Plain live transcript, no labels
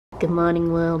Good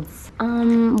morning, worlds.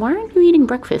 Why aren't you eating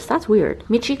breakfast? That's weird.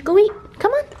 Michi, go eat.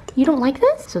 Come on. You don't like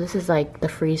this? So this is like the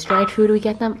freeze-dried food we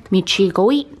get them. Michi,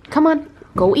 go eat. Come on.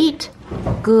 Go eat.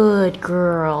 Good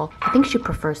girl. I think she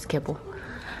prefers kibble.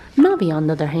 Navi, on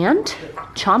the other hand,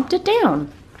 chomped it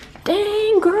down.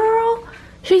 Dang, girl.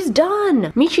 She's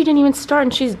done. Michi didn't even start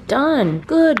and she's done.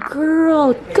 Good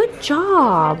girl. Good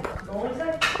job.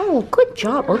 Oh, good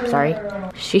job. Oh, sorry.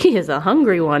 She is a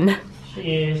hungry one.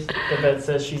 She is. The vet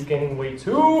says she's getting way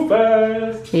too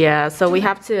fast. Yeah, so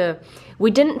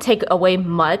we didn't take away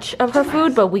much of her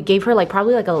food, but we gave her like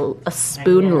probably like a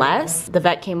spoon less. The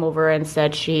vet came over and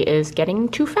said she is getting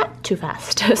too fat too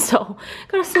fast. So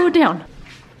gotta slow it down.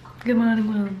 Good morning,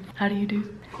 Will. How do you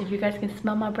do? If you guys can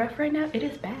smell my breath right now, it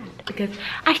is bad because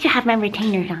I still have my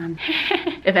retainers on.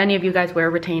 If any of you guys wear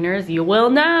retainers, you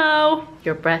will know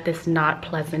your breath is not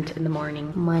pleasant in the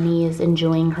morning. Money is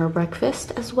enjoying her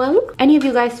breakfast as well. Any of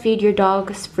you guys feed your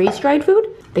dogs freeze-dried food?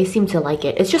 They seem to like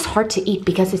it. It's just hard to eat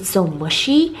because it's so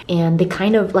mushy and they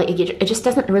kind of like, it just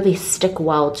doesn't really stick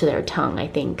well to their tongue, I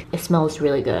think. It smells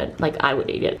really good. Like I would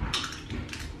eat it.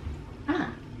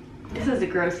 This is the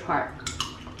gross part.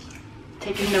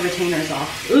 Taking the retainers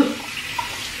off. Ooh.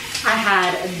 I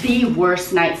had the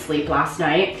worst night's sleep last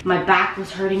night. My back was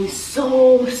hurting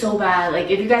so bad. Like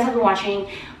if you guys have been watching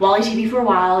WahlieTV for a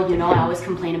while, you know I always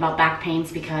complain about back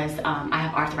pains because I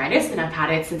have arthritis and I've had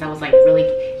it since I was like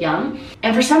really young.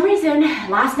 And for some reason,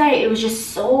 last night it was just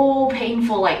so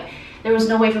painful. Like there was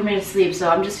no way for me to sleep.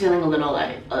 So I'm just feeling a little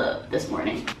like, this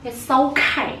morning. It's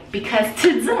okay because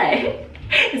today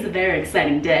is a very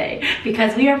exciting day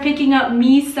because we are picking up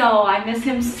Miso. I miss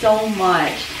him so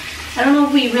much. I don't know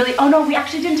if we really, oh no, we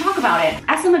actually didn't talk about it.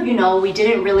 As some of you know, we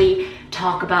didn't really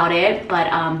talk about it, but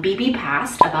BeeBee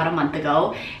passed about a month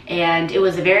ago and it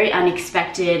was a very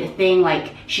unexpected thing.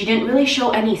 Like she didn't really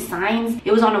show any signs.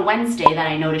 It was on a Wednesday that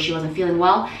I noticed she wasn't feeling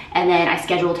well, and then I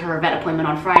scheduled her vet appointment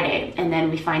on Friday, and then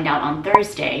we find out on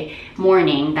Thursday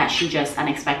morning that she just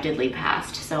unexpectedly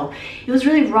passed. So it was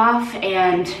really rough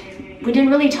and we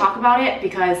didn't really talk about it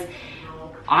because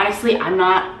honestly,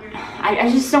 I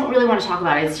just don't really want to talk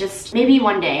about it. It's just maybe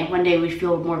one day we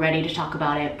feel more ready to talk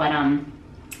about it. But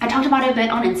I talked about it a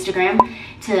bit on Instagram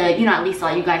to, you know, at least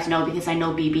let you guys know because I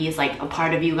know BeeBee is like a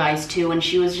part of you guys too, and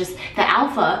she was just the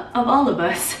alpha of all of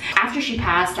us. After she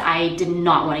passed, I did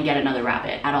not want to get another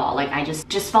rabbit at all. Like I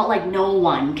just felt like no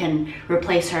one can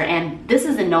replace her, and this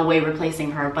is in no way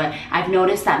replacing her, but I've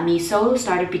noticed that Miso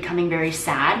started becoming very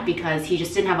sad because he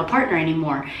just didn't have a partner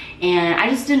anymore, and I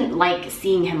just didn't like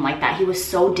seeing him like that. He was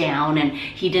so down and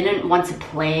he didn't want to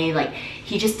play. Like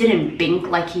he just didn't bink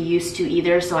like he used to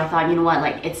either. So I thought, you know what,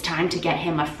 like it's time to get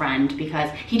him a friend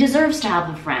because he deserves to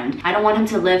have a friend. I don't want him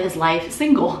to live his life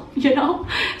single, you know?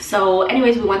 So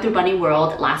anyways, we went through Bunny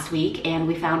World last week and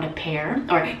we found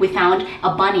we found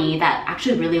a bunny that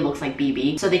actually really looks like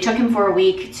BeeBee. So they took him for a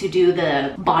week to do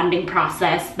the bonding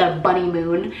process, the bunny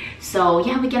moon. So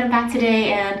yeah, we get him back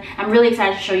today and I'm really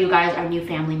excited to show you guys our new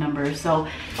family members. So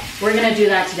we're gonna do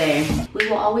that today. We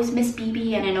will always miss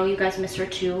BeeBee and I know you guys miss her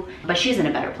too, but she's in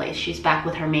a better place. She's back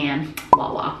with her man,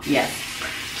 Wawa. Yes,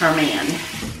 her man.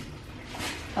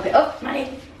 Okay, oh,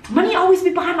 Money always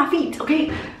be behind my feet,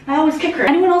 okay? I always kick her.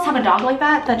 Anyone else have a dog like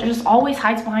that just always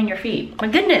hides behind your feet? My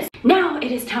goodness. Now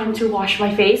it is time to wash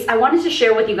my face. I wanted to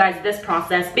share with you guys this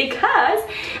process because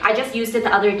I just used it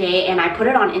the other day and I put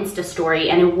it on Insta story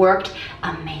and it worked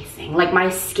amazing. Like my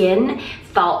skin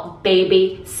felt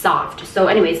baby soft. So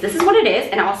anyways, this is what it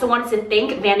is. And I also wanted to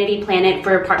thank Vanity Planet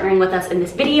for partnering with us in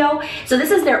this video. So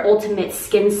this is their ultimate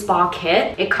skin spa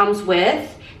kit. It comes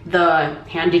with the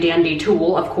handy dandy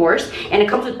tool, of course, and it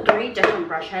comes with 3 different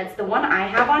brush heads. The one I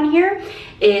have on here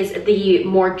is the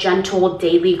more gentle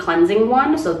daily cleansing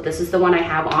one, so this is the one I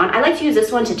have on. I like to use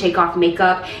this one to take off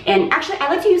makeup, and actually I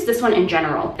like to use this one in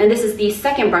general. And this is the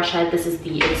second brush head. This is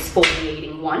the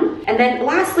exfoliating one. And then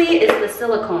lastly is the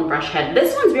silicone brush head.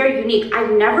 This one's very unique.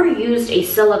 I've never used a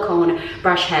silicone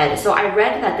brush head, so I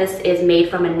read that this is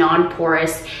made from a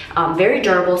non-porous, very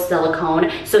durable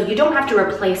silicone, so you don't have to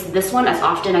replace this one as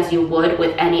often as you would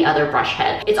with any other brush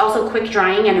head. It's also quick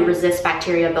drying and it resists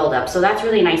bacteria buildup, so that's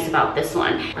really nice about this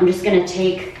one. I'm just gonna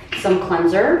take some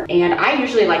cleanser, and I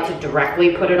usually like to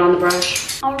directly put it on the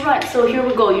brush. All right, so here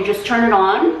we go. You just turn it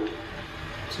on.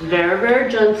 It's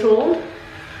very gentle,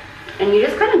 and you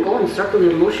just kind of go in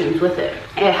circular motions with it.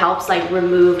 It helps like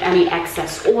remove any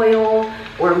excess oil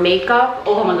or makeup.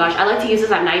 Oh my gosh, I like to use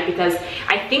this at night because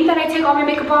I think that I take all my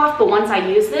makeup off, but once I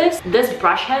use this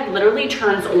brush head literally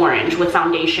turns orange with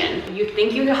foundation. You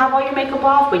think you have all your makeup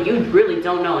off, but you really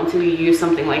don't know until you use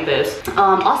something like this.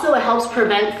 Also, it helps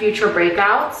prevent future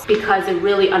breakouts because it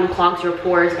really unclogs your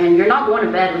pores and you're not going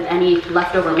to bed with any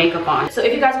leftover makeup on. So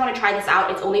if you guys want to try this out,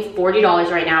 it's only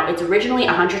 $40 right now. It's originally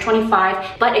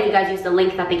 $125, but if you guys use the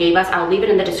link that they gave us, I'll leave it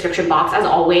in the description box as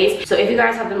always. So if you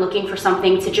guys have been looking for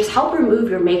something to just help remove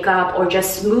your makeup or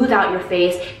just smooth out your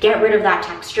face, get rid of that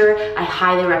texture, I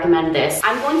highly recommend this.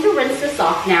 I'm going to rinse this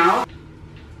off now.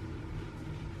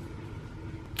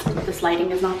 This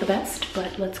lighting is not the best,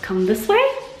 but let's come this way.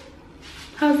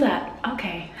 How's that?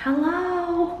 Okay,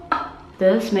 hello.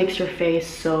 This makes your face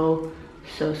so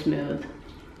smooth.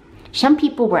 Some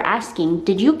people were asking,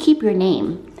 did you keep your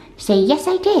name? Say, yes,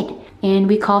 I did. And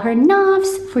we call her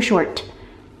Novs for short.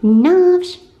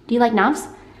 Novs. Do you like Novs?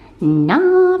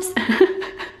 Novs.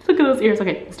 Look at those ears.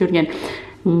 Okay, let's do it again.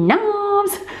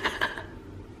 Novs.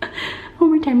 One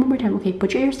more time. Okay,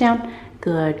 put your ears down.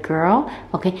 Good girl.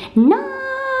 Okay,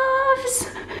 Novs.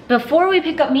 Before we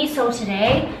pick up miso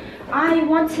today, I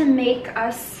want to make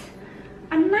us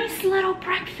a nice little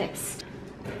breakfast.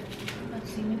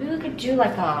 Let's see, maybe we could do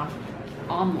like a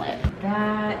omelet.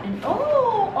 That and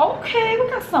oh, okay, we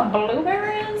got some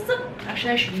blueberries.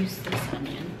 Actually, I should use this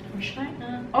onion. Or should I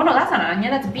not? Oh no, that's not an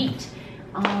onion, that's beet.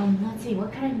 Let's see,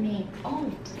 what can I make? Oh,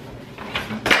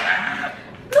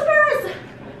 blueberries.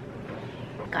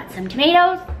 Got some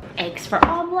tomatoes, eggs for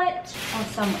omelet, oh,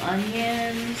 some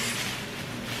onions.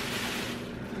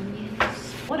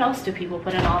 What else do people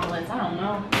put in omelets? I don't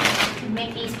know. I can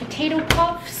make these potato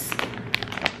puffs.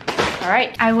 All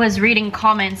right, I was reading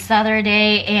comments the other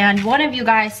day and one of you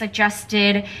guys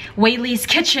suggested Weylie's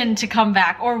Kitchen to come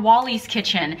back, or Wallie's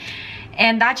Kitchen.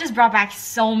 And that just brought back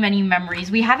so many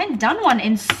memories. We haven't done one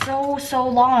in so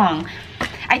long.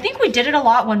 I think we did it a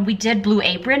lot when we did Blue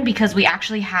Apron because we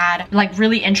actually had like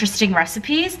really interesting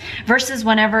recipes versus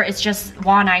whenever it's just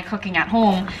Wah and I cooking at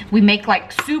home, we make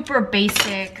like super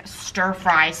basic stir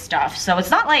fry stuff. So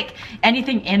it's not like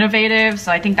anything innovative. So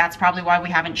I think that's probably why we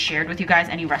haven't shared with you guys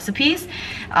any recipes.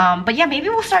 But yeah, maybe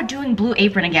we'll start doing Blue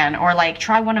Apron again or like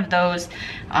try one of those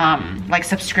like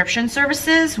subscription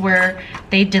services where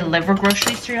they deliver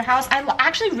groceries to your house. I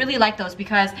actually really like those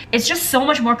because it's just so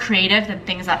much more creative than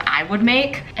things that I would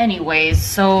make. Anyways,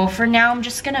 so for now I'm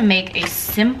just gonna make a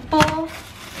simple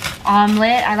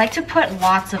omelet. I like to put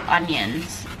lots of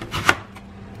onions.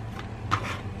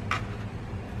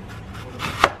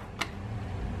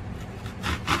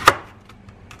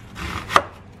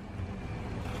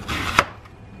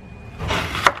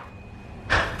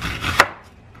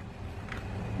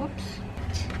 Whoops.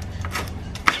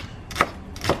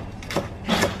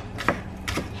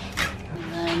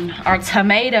 And then our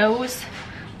tomatoes.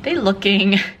 They look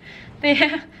a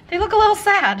little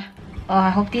sad. Oh, I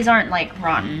hope these aren't like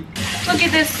rotten. Look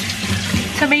at this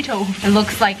tomato. It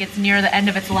looks like it's near the end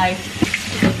of its life.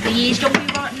 Please don't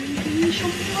be rotten. Please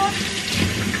don't be rotten.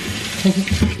 I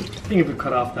think if we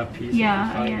cut off that piece.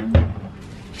 Yeah, I am.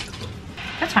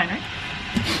 That's fine, right?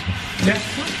 Yeah.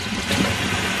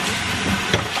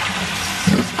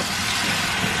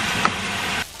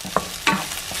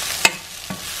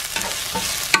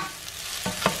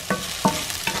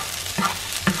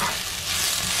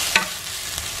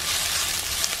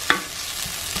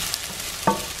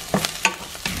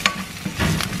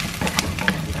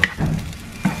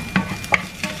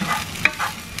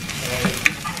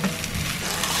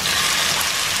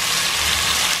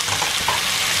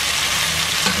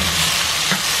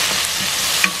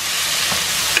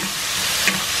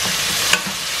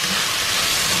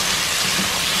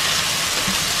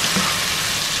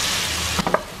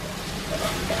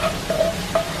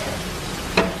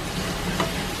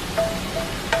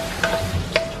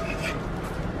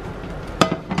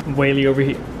 Weylie over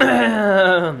here.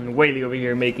 Weylie over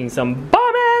here making some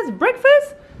bomb-ass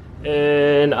breakfast.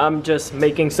 And I'm just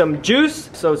making some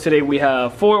juice. So today we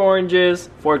have 4 oranges,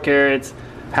 4 carrots,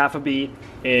 half a beet,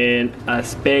 and a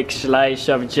big slice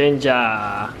of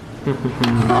ginger.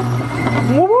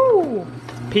 Woo!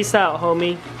 Peace out,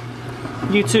 homie.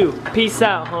 You too. Peace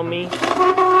out, homie.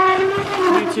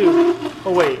 You too.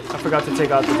 Oh wait, I forgot to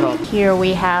take out the top. Here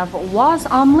we have Wah's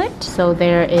omelet. So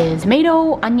there is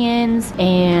tomato, onions,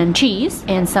 and cheese,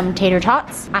 and some tater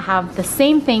tots. I have the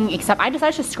same thing, except I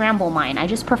decided to scramble mine. I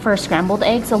just prefer scrambled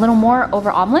eggs a little more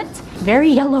over omelet. Very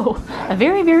yellow. A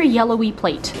very, very yellowy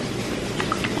plate.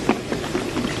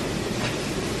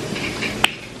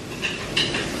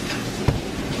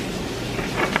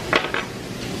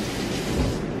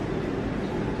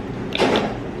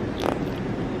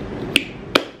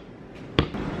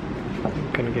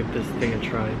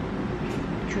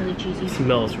 It's really cheesy. It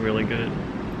smells really good.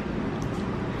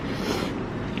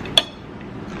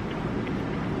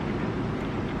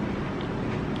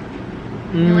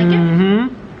 You like it?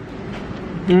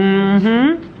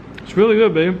 It's really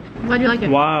good, babe. Why do you like it?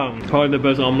 Wow, probably the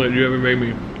best omelet you ever made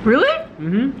me. Really?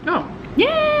 Oh.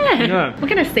 Yeah. What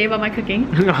can I say about my cooking?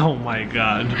 Oh my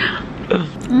god.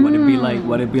 What it be like?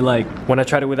 What it be like? When I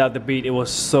tried it without the beet, it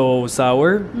was so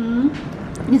sour.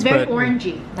 It's very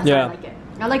orangey. That's why I yeah. like it.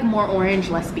 I like more orange,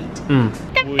 less beet.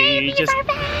 We just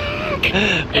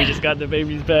got the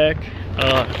babies back.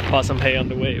 Bought some hay on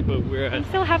the way, but we're at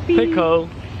so happy. Petco.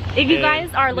 If you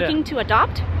guys are looking to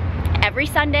adopt, every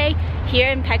Sunday here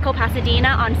in Petco, Pasadena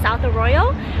on South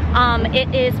Arroyo,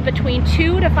 it is between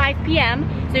 2 to 5 p.m.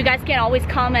 So you guys can always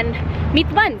come and meet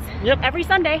the buns. Yep. Every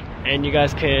Sunday. And you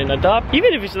guys can adopt,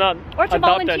 even if it's not or to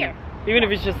adopted, volunteer. even if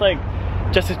it's just like,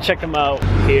 just to check them out.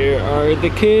 Here are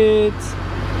the kids.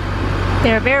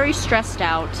 They're very stressed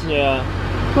out. Yeah.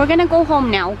 We're gonna go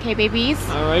home now, okay, babies?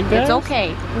 All right, guys. It's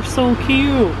okay. They're so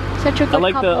cute. Such a good I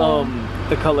like couple.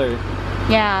 the color.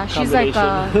 Yeah, she's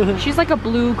like a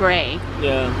blue gray.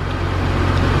 Yeah.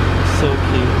 So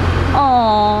cute.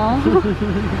 Aww.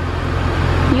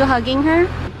 You hugging her?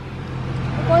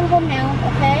 We're going home now,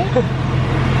 okay?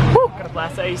 Woo, gotta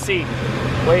blast the AC.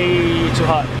 Way too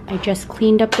hot. I just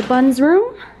cleaned up the buns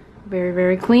room. Very,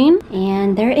 very clean.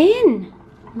 And they're in.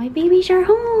 My babies are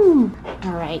home.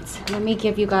 All right, let me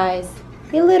give you guys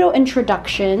a little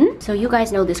introduction. So you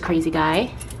guys know this crazy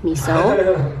guy,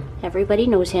 Miso. Everybody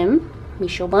knows him.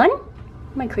 Miso Bun,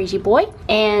 my crazy boy.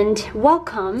 And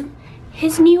welcome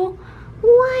his new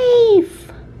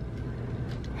wife.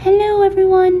 Hello,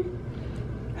 everyone.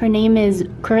 Her name is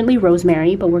currently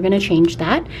Rosemary, but we're gonna change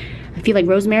that. I feel like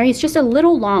Rosemary is just a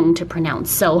little long to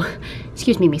pronounce, so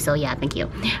excuse me, Miso. Yeah, thank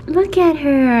you. Look at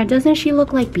her. Doesn't she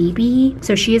look like BeeBee?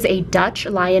 So she is a Dutch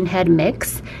Lionhead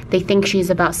mix. They think she's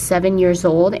about 7 years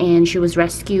old, and she was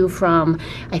rescued from,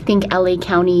 I think, LA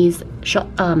County's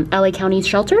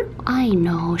shelter. I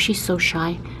know, she's so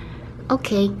shy.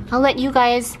 Okay, I'll let you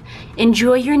guys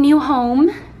enjoy your new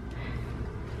home.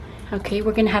 Okay,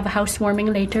 we're gonna have a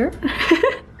housewarming later.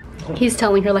 He's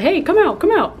telling her like, hey, come out,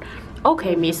 come out.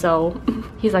 Okay, Miso.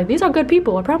 He's like, these are good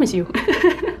people, I promise you.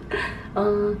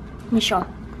 Miso,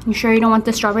 you sure you don't want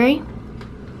the strawberry?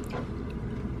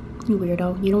 You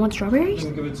weirdo, you don't want strawberries?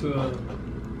 Give it to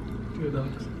the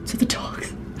dogs. To the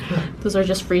dogs. Those are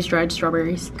just freeze-dried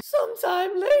strawberries.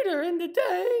 Sometime later in the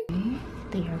day.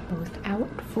 They are both out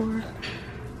for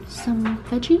some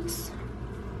veggies.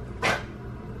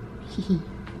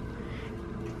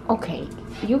 Okay,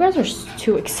 you guys are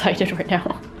too excited right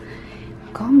now.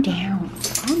 Calm down,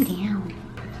 calm down.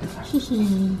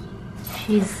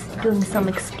 She's doing some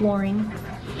exploring.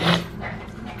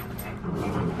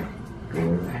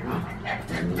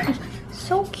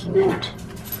 So cute.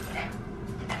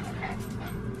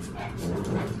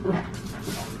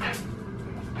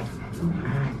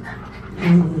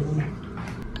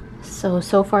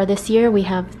 So far this year we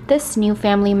have this new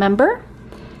family member,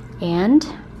 and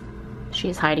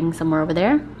she's hiding somewhere over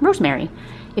there. Rosemary.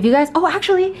 If you guys, oh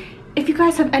actually, if you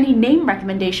guys have any name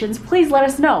recommendations, please let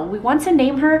us know. We want to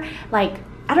name her like,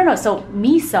 I don't know, so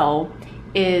Miso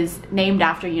is named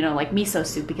after, you know, like miso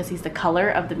soup because he's the color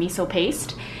of the miso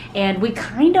paste. And we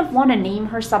kind of want to name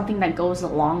her something that goes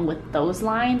along with those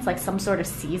lines, like some sort of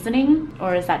seasoning,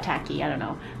 or is that tacky? I don't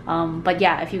know. But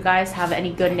yeah, if you guys have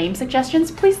any good name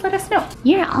suggestions, please let us know.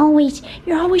 You're always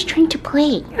trying to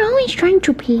play. You're always trying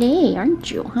to play, aren't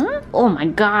you, huh? Oh my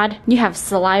God, you have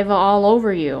saliva all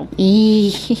over you.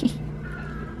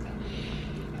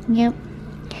 Yep.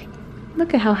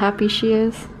 Look at how happy she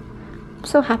is. I'm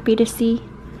so happy to see.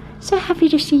 So happy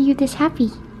to see you this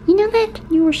happy. You know that?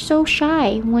 You were so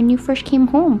shy when you first came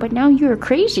home, but now you're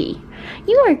crazy.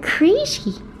 You are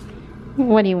crazy.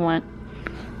 What do you want?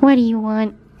 What do you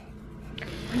want?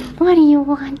 What do you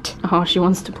want? Oh, she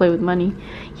wants to play with money.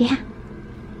 Yeah.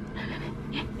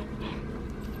 You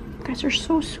guys are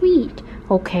so sweet.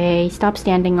 Okay, stop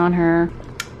standing on her.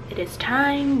 It is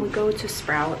time we go to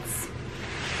Sprouts.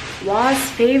 Wa's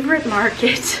favorite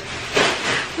market.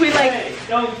 We like, hey,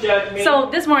 don't judge me. So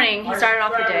this morning he started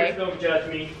off the day. Don't judge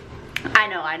me. I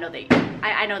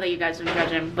know that you guys are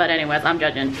judging, but anyways, I'm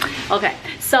judging. Okay,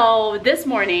 so this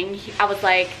morning I was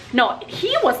like, no,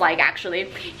 he was like,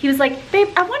 actually, he was like, babe,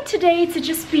 I want today to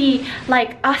just be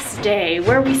like us day,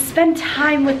 where we spend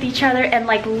time with each other and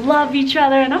like love each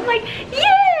other. And I'm like,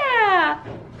 yeah.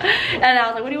 And I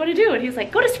was like, what do you want to do? And he was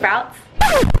like, go to Sprouts.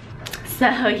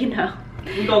 So, you know,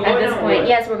 at this point,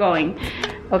 yes, we're going.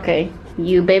 Okay,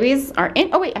 you babies are in.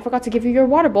 Oh wait, I forgot to give you your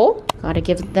water bowl. Gotta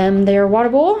give them their water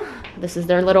bowl. This is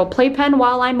their little playpen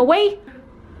while I'm away.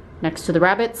 next to the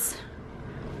rabbits.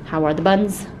 How are the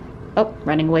buns? Oh,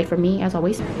 running away from me as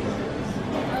always.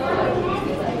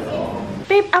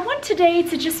 Babe, I want today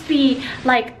to just be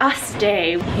like us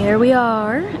day. Here we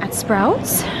are at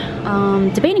Sprouts.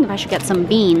 Debating if I should get some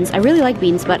beans. I really like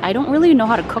beans, but I don't really know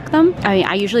how to cook them. I mean,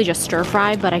 I usually just stir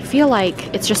fry, but I feel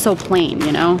like it's just so plain,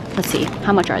 you know? Let's see,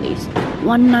 how much are these?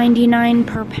 $1.99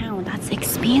 per pound. That's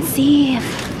expensive.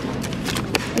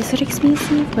 Is it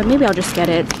expensive? But maybe I'll just get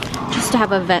it just to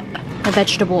have a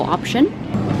vegetable option.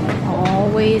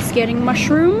 Always getting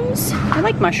mushrooms. I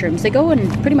like mushrooms. They go in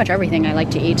pretty much everything I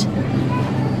like to eat.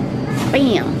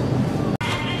 Bam!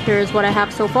 Here's what I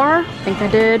have so far. I think I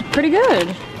did pretty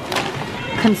good.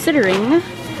 Considering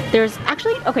there's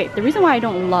actually, okay, the reason why I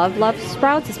don't love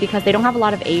Sprouts is because they don't have a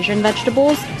lot of Asian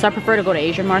vegetables. So I prefer to go to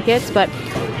Asian markets, but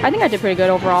I think I did pretty good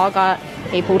overall. Got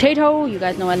a potato. You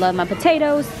guys know I love my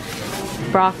potatoes.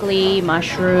 Broccoli,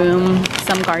 mushroom,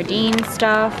 some Gardein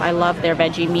stuff. I love their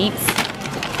veggie meats.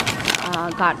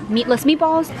 Got meatless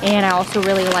meatballs, and I also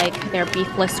really like their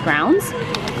beefless grounds.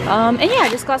 And yeah, I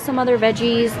just got some other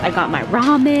veggies. I got my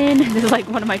ramen. This is like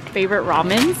one of my favorite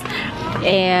ramens.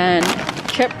 And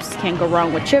chips, can't go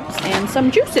wrong with chips, and some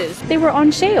juices. They were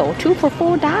on sale, 2 for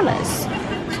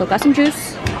 $4. So got some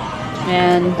juice,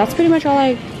 and that's pretty much all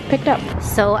I picked up.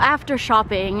 So after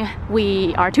shopping,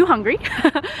 we are too hungry.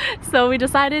 So we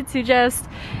decided to just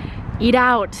eat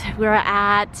out. We're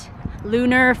at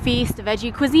Lunar Feast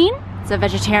Veggie Cuisine. It's a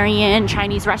vegetarian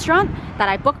Chinese restaurant that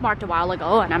I bookmarked a while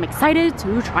ago, and I'm excited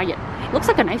to try it. It looks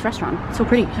like a nice restaurant. It's so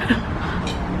pretty.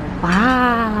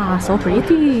 Wow, so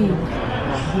pretty.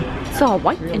 It's all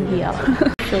white in here.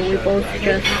 So we both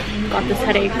just got this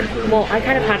headache. Well, I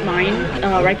kind of had mine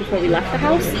right before we left the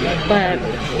house, but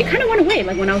it kind of went away.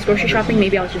 Like when I was grocery shopping,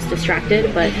 maybe I was just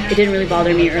distracted, but it didn't really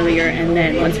bother me earlier. And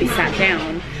then once we sat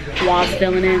down, Wah's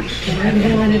feeling it. I'm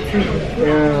feeling it too.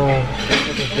 Yeah.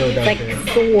 It's like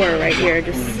sore right here.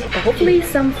 But hopefully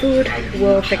some food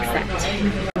will fix that.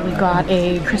 We got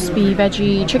a crispy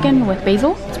veggie chicken with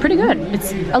basil. It's pretty good.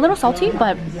 It's a little salty,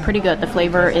 but pretty good. The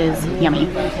flavor is yummy.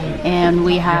 And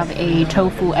we have a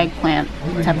tofu eggplant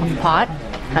type of pot.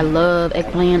 I love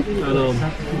eggplant. I know.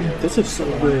 This is so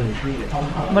good.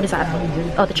 What is that?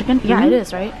 Oh, the chicken? Yeah, it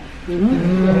is, right?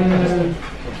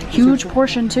 Huge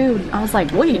portion too. I was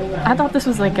like, wait, I thought this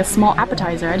was like a small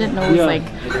appetizer. I didn't know it was like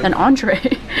an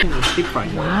entree.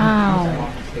 Wow.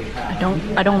 I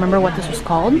don't remember what this was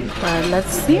called, but let's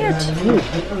see it. Ooh,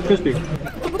 crispy.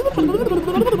 I'm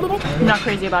not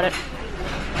crazy about it.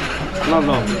 Not at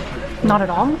all. Not at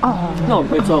all? Oh. No,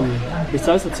 it's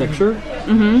besides the texture,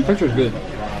 texture is good.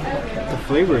 The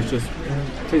flavor is just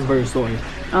tastes very soy.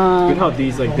 Good how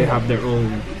these like they have their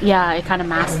own. Yeah, it kind of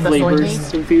masks the soy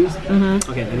taste. Infused.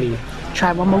 Okay, let me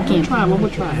try one more again. One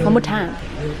more time.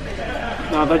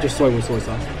 No, I thought just soy with soy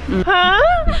sauce. Huh?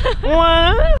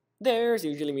 What? There's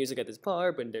usually music at this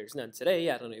part, but there's none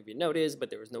today. I don't know if you noticed, but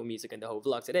there was no music in the whole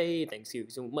vlog today. Thanks you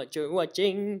so much for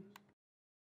watching.